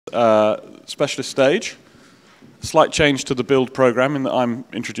specialist stage. Slight change to the build program in that I'm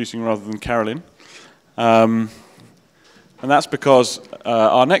introducing rather than Kerwin. And that's because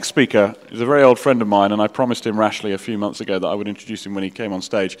our next speaker is a very old friend of mine, and I promised him rashly a few months ago that I would introduce him when he came on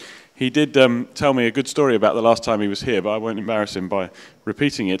stage. He did tell me a good story about the last time he was here, but I won't embarrass him by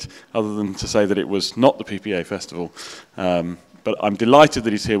repeating it, other than to say that it was not the PPA festival. But I'm delighted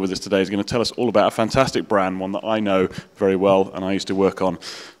that he's here with us today. He's going to tell us all about a fantastic brand, one that I know very well and I used to work on,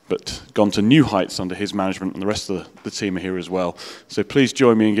 but gone to new heights under his management, and the rest of the team are here as well. So please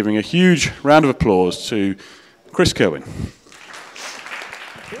join me in giving a huge round of applause to Chris Kerwin.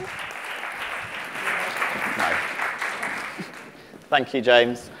 Thank you,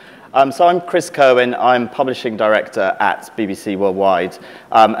 James. So I'm Chris Kerwin. I'm Publishing Director at BBC Worldwide.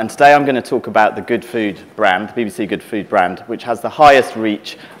 And today I'm going to talk about the Good Food brand, the BBC Good Food brand, which has the highest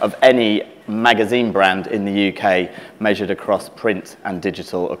reach of any magazine brand in the UK, measured across print and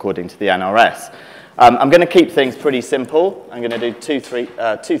digital, according to the NRS. I'm going to keep things pretty simple. I'm going to do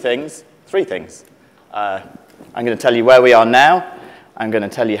three things. I'm going to tell you where we are now, I'm going to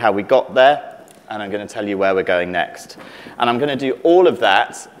tell you how we got there, and I'm going to tell you where we're going next. And I'm going to do all of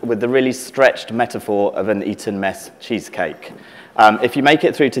that with the really stretched metaphor of an Eton Mess cheesecake. If you make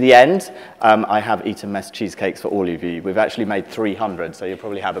it through to the end, I have Eton Mess cheesecakes for all of you. We've actually made 300, so you'll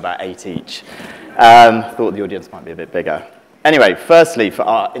probably have about 8 each. Thought the audience might be a bit bigger. Anyway, firstly, for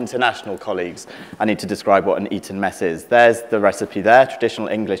our international colleagues, I need to describe what an Eton Mess is. There's the recipe there, traditional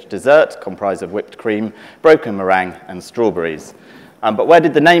English dessert comprised of whipped cream, broken meringue, and strawberries. But where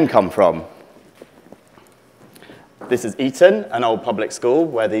did the name come from? This is Eton, an old public school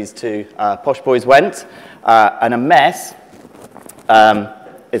where these two posh boys went. And a mess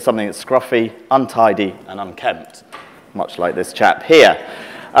is something that's scruffy, untidy, and unkempt, much like this chap here.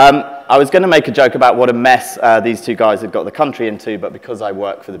 I was going to make a joke about what a mess these two guys had got the country into, but because I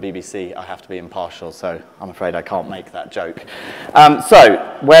work for the BBC, I have to be impartial, so I'm afraid I can't make that joke.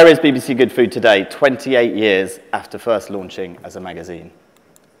 So, where is BBC Good Food today, 28 years after first launching as a magazine?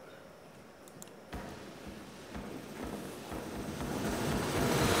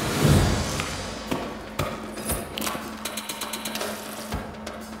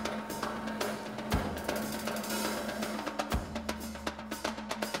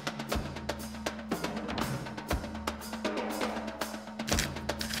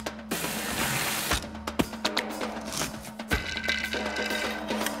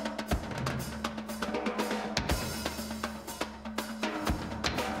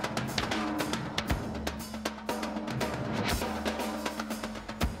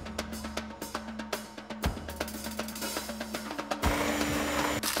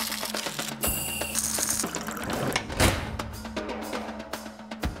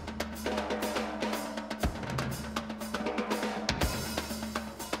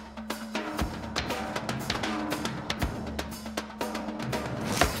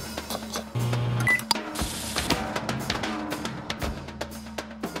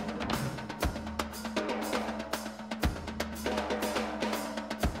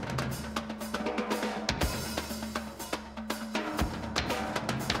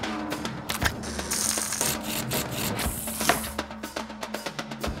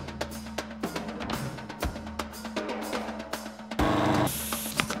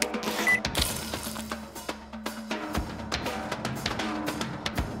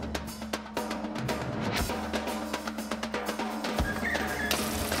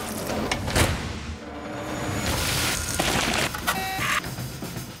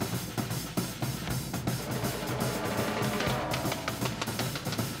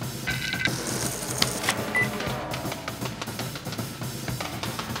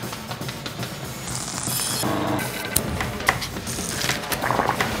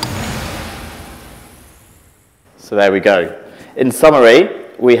 So there we go. In summary,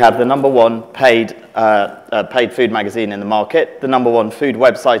 we have the #1 paid food magazine in the market, the #1 food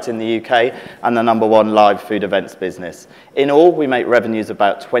website in the UK, and the #1 live food events business. In all, we make revenues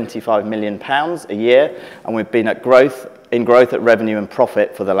about £25 million a year, and we've been in growth at revenue and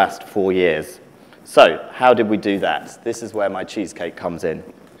profit for the last 4 years. So, how did we do that? This is where my cheesecake comes in.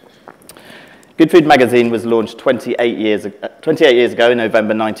 Good Food magazine was launched 28 years ago in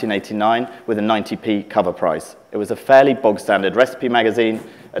November 1989 with a 90p cover price. It was a fairly bog-standard recipe magazine,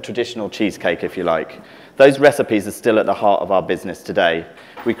 a traditional cheesecake if you like. Those recipes are still at the heart of our business today.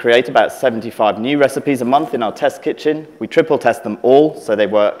 We create about 75 new recipes a month in our test kitchen. We triple test them all so they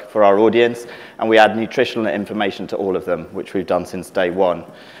work for our audience, and we add nutritional information to all of them, which we've done since day one.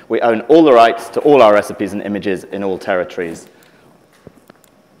 We own all the rights to all our recipes and images in all territories.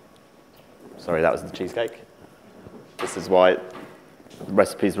 Sorry, that was the cheesecake. This is why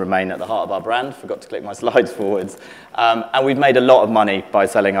recipes remain at the heart of our brand. Forgot to click my slides forwards. And we've made a lot of money by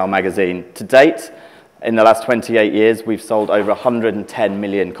selling our magazine. To date, in the last 28 years, we've sold over 110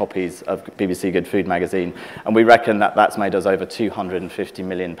 million copies of BBC Good Food magazine, and we reckon that that's made us over £250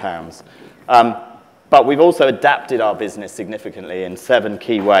 million. But we've also adapted our business significantly in 7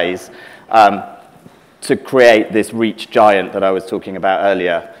 key ways to create this reach giant that I was talking about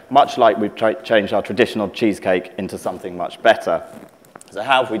earlier, much like we've changed our traditional cheesecake into something much better. So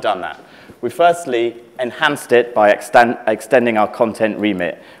how have we done that? We firstly enhanced it by extending our content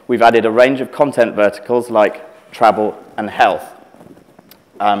remit. We've added a range of content verticals like travel and health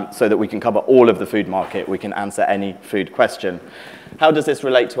so that we can cover all of the food market. We can answer any food question. How does this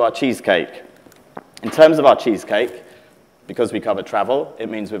relate to our cheesecake? In terms of our cheesecake, because we cover travel, it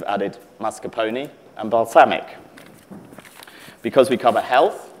means we've added mascarpone and balsamic. Because we cover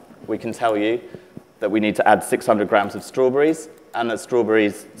health, we can tell you that we need to add 600 grams of strawberries, and that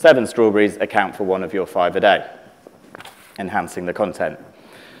 7 strawberries account for 1 of your 5 a day, enhancing the content.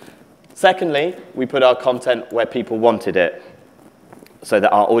 Secondly, we put our content where people wanted it, so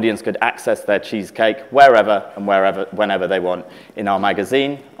that our audience could access their cheesecake wherever and whenever they want, in our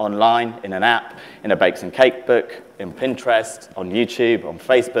magazine, online, in an app, in a bakes and cake book, in Pinterest, on YouTube, on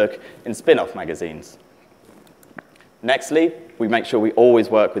Facebook, in spin-off magazines. Nextly, we make sure we always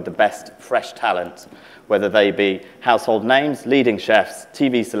work with the best fresh talent, whether they be household names, leading chefs,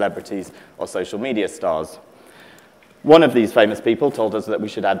 TV celebrities, or social media stars. One of these famous people told us that we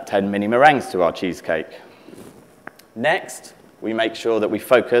should add 10 mini meringues to our cheesecake. Next, we make sure that we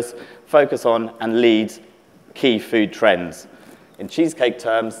focus on and lead key food trends. In cheesecake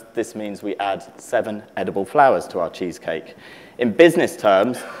terms, this means we add 7 edible flowers to our cheesecake. In business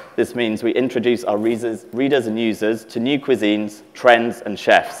terms, this means we introduce our readers and users to new cuisines, trends, and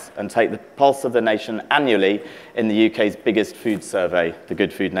chefs, and take the pulse of the nation annually in the UK's biggest food survey, the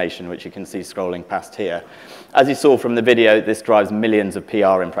Good Food Nation, which you can see scrolling past here. As you saw from the video, this drives millions of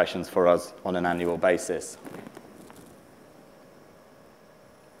PR impressions for us on an annual basis.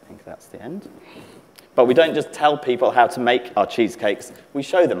 I think that's the end. But we don't just tell people how to make our cheesecakes, we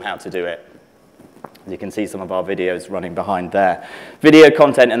show them how to do it. You can see some of our videos running behind there. Video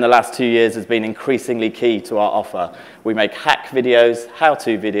content in the last 2 years has been increasingly key to our offer. We make hack videos,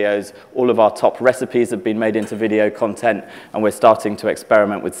 how-to videos, all of our top recipes have been made into video content, and we're starting to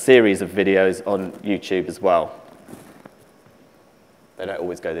experiment with series of videos on YouTube as well. They don't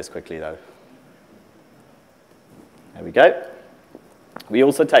always go this quickly though. There we go. We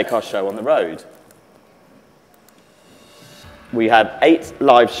also take our show on the road. We have 8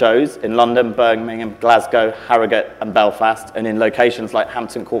 live shows in London, Birmingham, Glasgow, Harrogate, and Belfast, and in locations like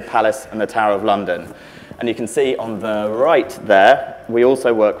Hampton Court Palace and the Tower of London. And you can see on the right there, we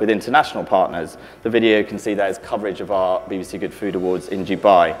also work with international partners. The video you can see there is coverage of our BBC Good Food Awards in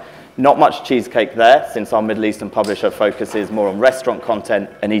Dubai. Not much cheesecake there, since our Middle Eastern publisher focuses more on restaurant content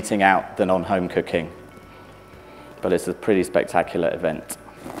and eating out than on home cooking. But it's a pretty spectacular event.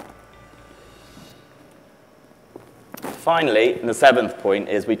 Finally, and the 7th point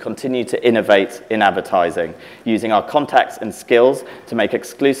is we continue to innovate in advertising, using our contacts and skills to make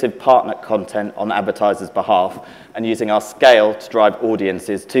exclusive partner content on advertisers' behalf, and using our scale to drive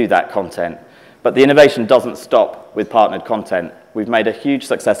audiences to that content. But the innovation doesn't stop with partnered content. We've made a huge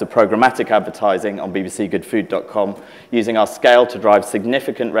success of programmatic advertising on bbcgoodfood.com, using our scale to drive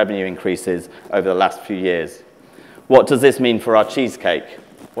significant revenue increases over the last few years. What does this mean for our cheesecake?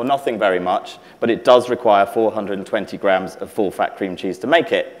 Well, nothing very much, but it does require 420 grams of full-fat cream cheese to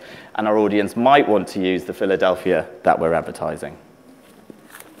make it, and our audience might want to use the Philadelphia that we're advertising.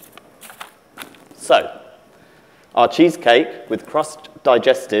 So, our cheesecake with crust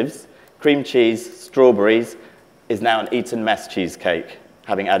digestives, cream cheese, strawberries, is now an eat-and mess cheesecake,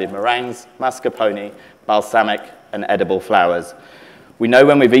 having added meringues, mascarpone, balsamic, and edible flowers. We know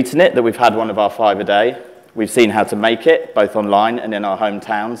when we've eaten it that we've had 1 of our 5 a day. We've seen how to make it, both online and in our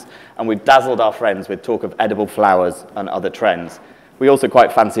hometowns, and we've dazzled our friends with talk of edible flowers and other trends. We also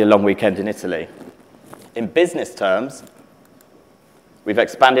quite fancy a long weekend in Italy. In business terms, we've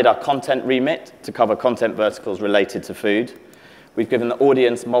expanded our content remit to cover content verticals related to food. We've given the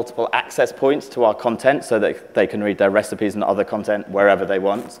audience multiple access points to our content so that they can read their recipes and other content wherever they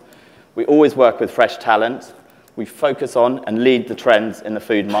want. We always work with fresh talent. We focus on and lead the trends in the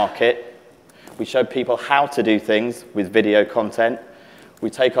food market. We show people how to do things with video content.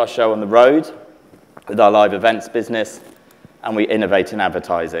 We take our show on the road with our live events business, and we innovate in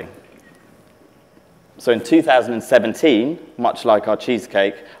advertising. So in 2017, much like our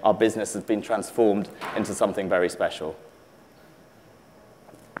cheesecake, our business has been transformed into something very special.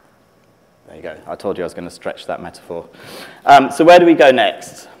 There you go. I told you I was going to stretch that metaphor. So where do we go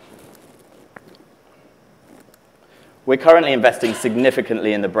next? We're currently investing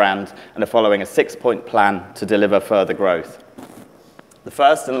significantly in the brand and are following a 6-point plan to deliver further growth. The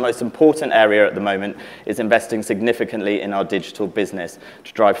first and the most important area at the moment is investing significantly in our digital business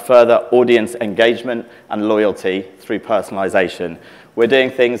to drive further audience engagement and loyalty through personalization. We're doing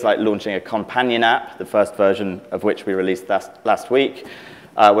things like launching a companion app, the first version of which we released last week.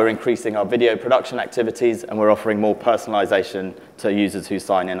 We're increasing our video production activities, and we're offering more personalization to users who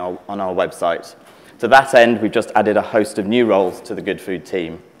sign in on our website. To that end, we've just added a host of new roles to the Good Food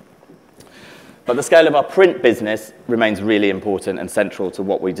team. But the scale of our print business remains really important and central to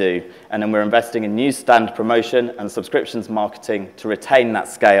what we do. And then we're investing in newsstand promotion and subscriptions marketing to retain that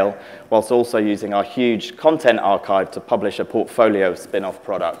scale, whilst also using our huge content archive to publish a portfolio of spin-off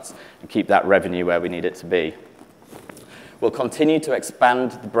products and keep that revenue where we need it to be. We'll continue to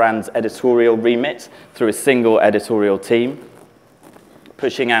expand the brand's editorial remit through a single editorial team,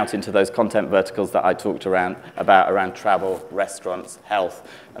 pushing out into those content verticals that I talked about around travel, restaurants, health,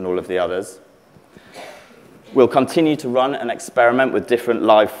 and all of the others. We'll continue to run and experiment with different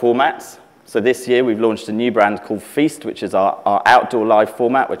live formats. So this year, we've launched a new brand called Feast, which is our outdoor live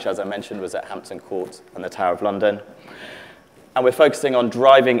format, which, as I mentioned, was at Hampton Court and the Tower of London. And we're focusing on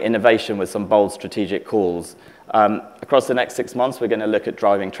driving innovation with some bold strategic calls. Across the next 6 months, we're going to look at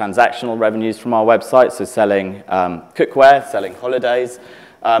driving transactional revenues from our website, so selling cookware, selling holidays,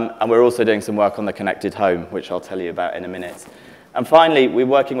 and we're also doing some work on the connected home, which I'll tell you about in a minute. And finally, we're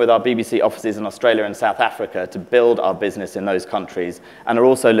working with our BBC offices in Australia and South Africa to build our business in those countries, and are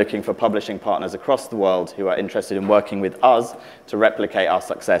also looking for publishing partners across the world who are interested in working with us to replicate our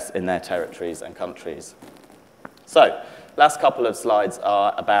success in their territories and countries. So, last couple of slides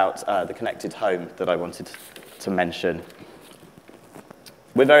are about the connected home that I wanted to mention.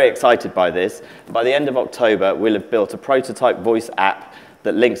 We're very excited by this. By the end of October, we'll have built a prototype voice app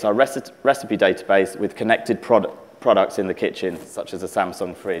that links our recipe database with connected products in the kitchen, such as a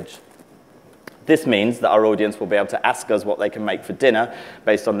Samsung fridge. This means that our audience will be able to ask us what they can make for dinner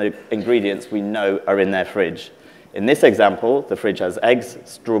based on the ingredients we know are in their fridge. In this example, the fridge has eggs,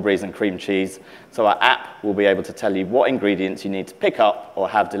 strawberries, and cream cheese, so our app will be able to tell you what ingredients you need to pick up or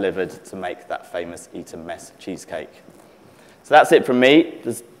have delivered to make that famous Eat and Mess cheesecake. So that's it from me.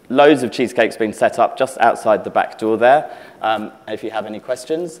 There's loads of cheesecakes being set up just outside the back door there. If you have any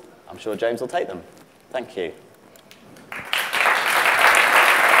questions, I'm sure James will take them. Thank you.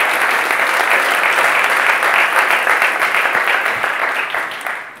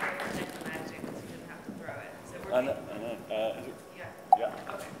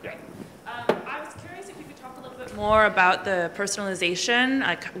 More about the personalization,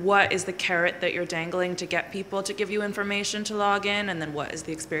 like what is the carrot that you're dangling to get people to give you information to log in, and then what is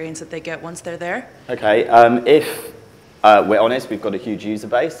the experience that they get once they're there? Okay, if we're honest, we've got a huge user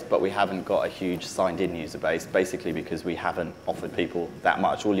base, but we haven't got a huge signed-in user base, basically because we haven't offered people that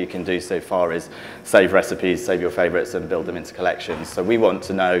much. All you can do so far is save recipes, save your favorites, and build them into collections. So we want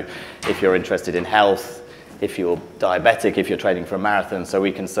to know if you're interested in health, if you're diabetic, if you're training for a marathon, so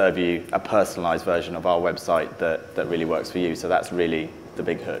we can serve you a personalized version of our website that really works for you. So that's really the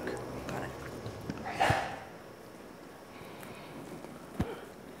big hook. Got it.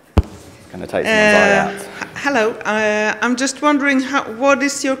 Going to take someone's eye out. Hello, I'm just wondering, what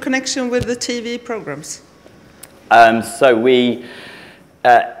is your connection with the TV programs? So we,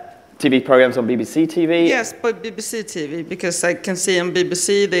 TV programs on BBC TV? Yes, but BBC TV, because I can see on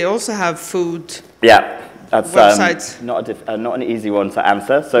BBC they also have food. Yeah. That's not an easy one to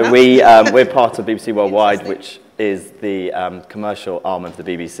answer. So we're part of BBC Worldwide, which is the commercial arm of the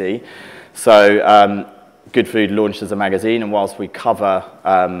BBC. So Good Food launched as a magazine, and whilst we cover,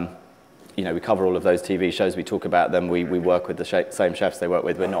 we cover all of those TV shows, we talk about them, we work with the same chefs they work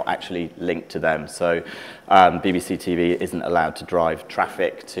with, we're not actually linked to them. So BBC TV isn't allowed to drive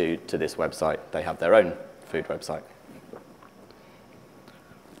traffic to this website. They have their own food website.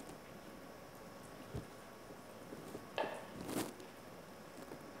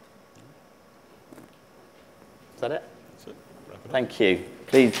 Is that it? That's it. Thank you.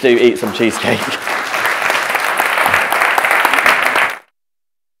 Please do eat some cheesecake.